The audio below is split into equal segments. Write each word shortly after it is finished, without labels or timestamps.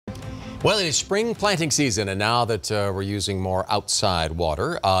Well, it is spring planting season, and now that we're using more outside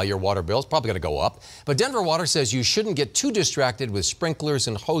water, your water bill is probably going to go up. But Denver Water says you shouldn't get too distracted with sprinklers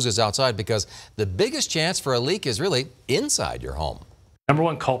and hoses outside because the biggest chance for a leak is really inside your home. Number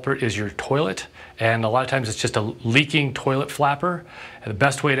one culprit is your toilet, and a lot of times it's just a leaking toilet flapper. And the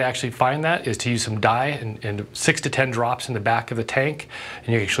best way to actually find that is to use some dye and 6 to 10 drops in the back of the tank,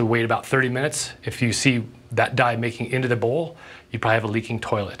 and you actually wait about 30 minutes. If you see that dye making into the bowl, you probably have a leaking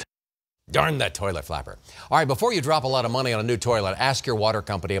toilet. Darn that toilet flapper. All right, before you drop a lot of money on a new toilet, ask your water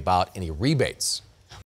company about any rebates.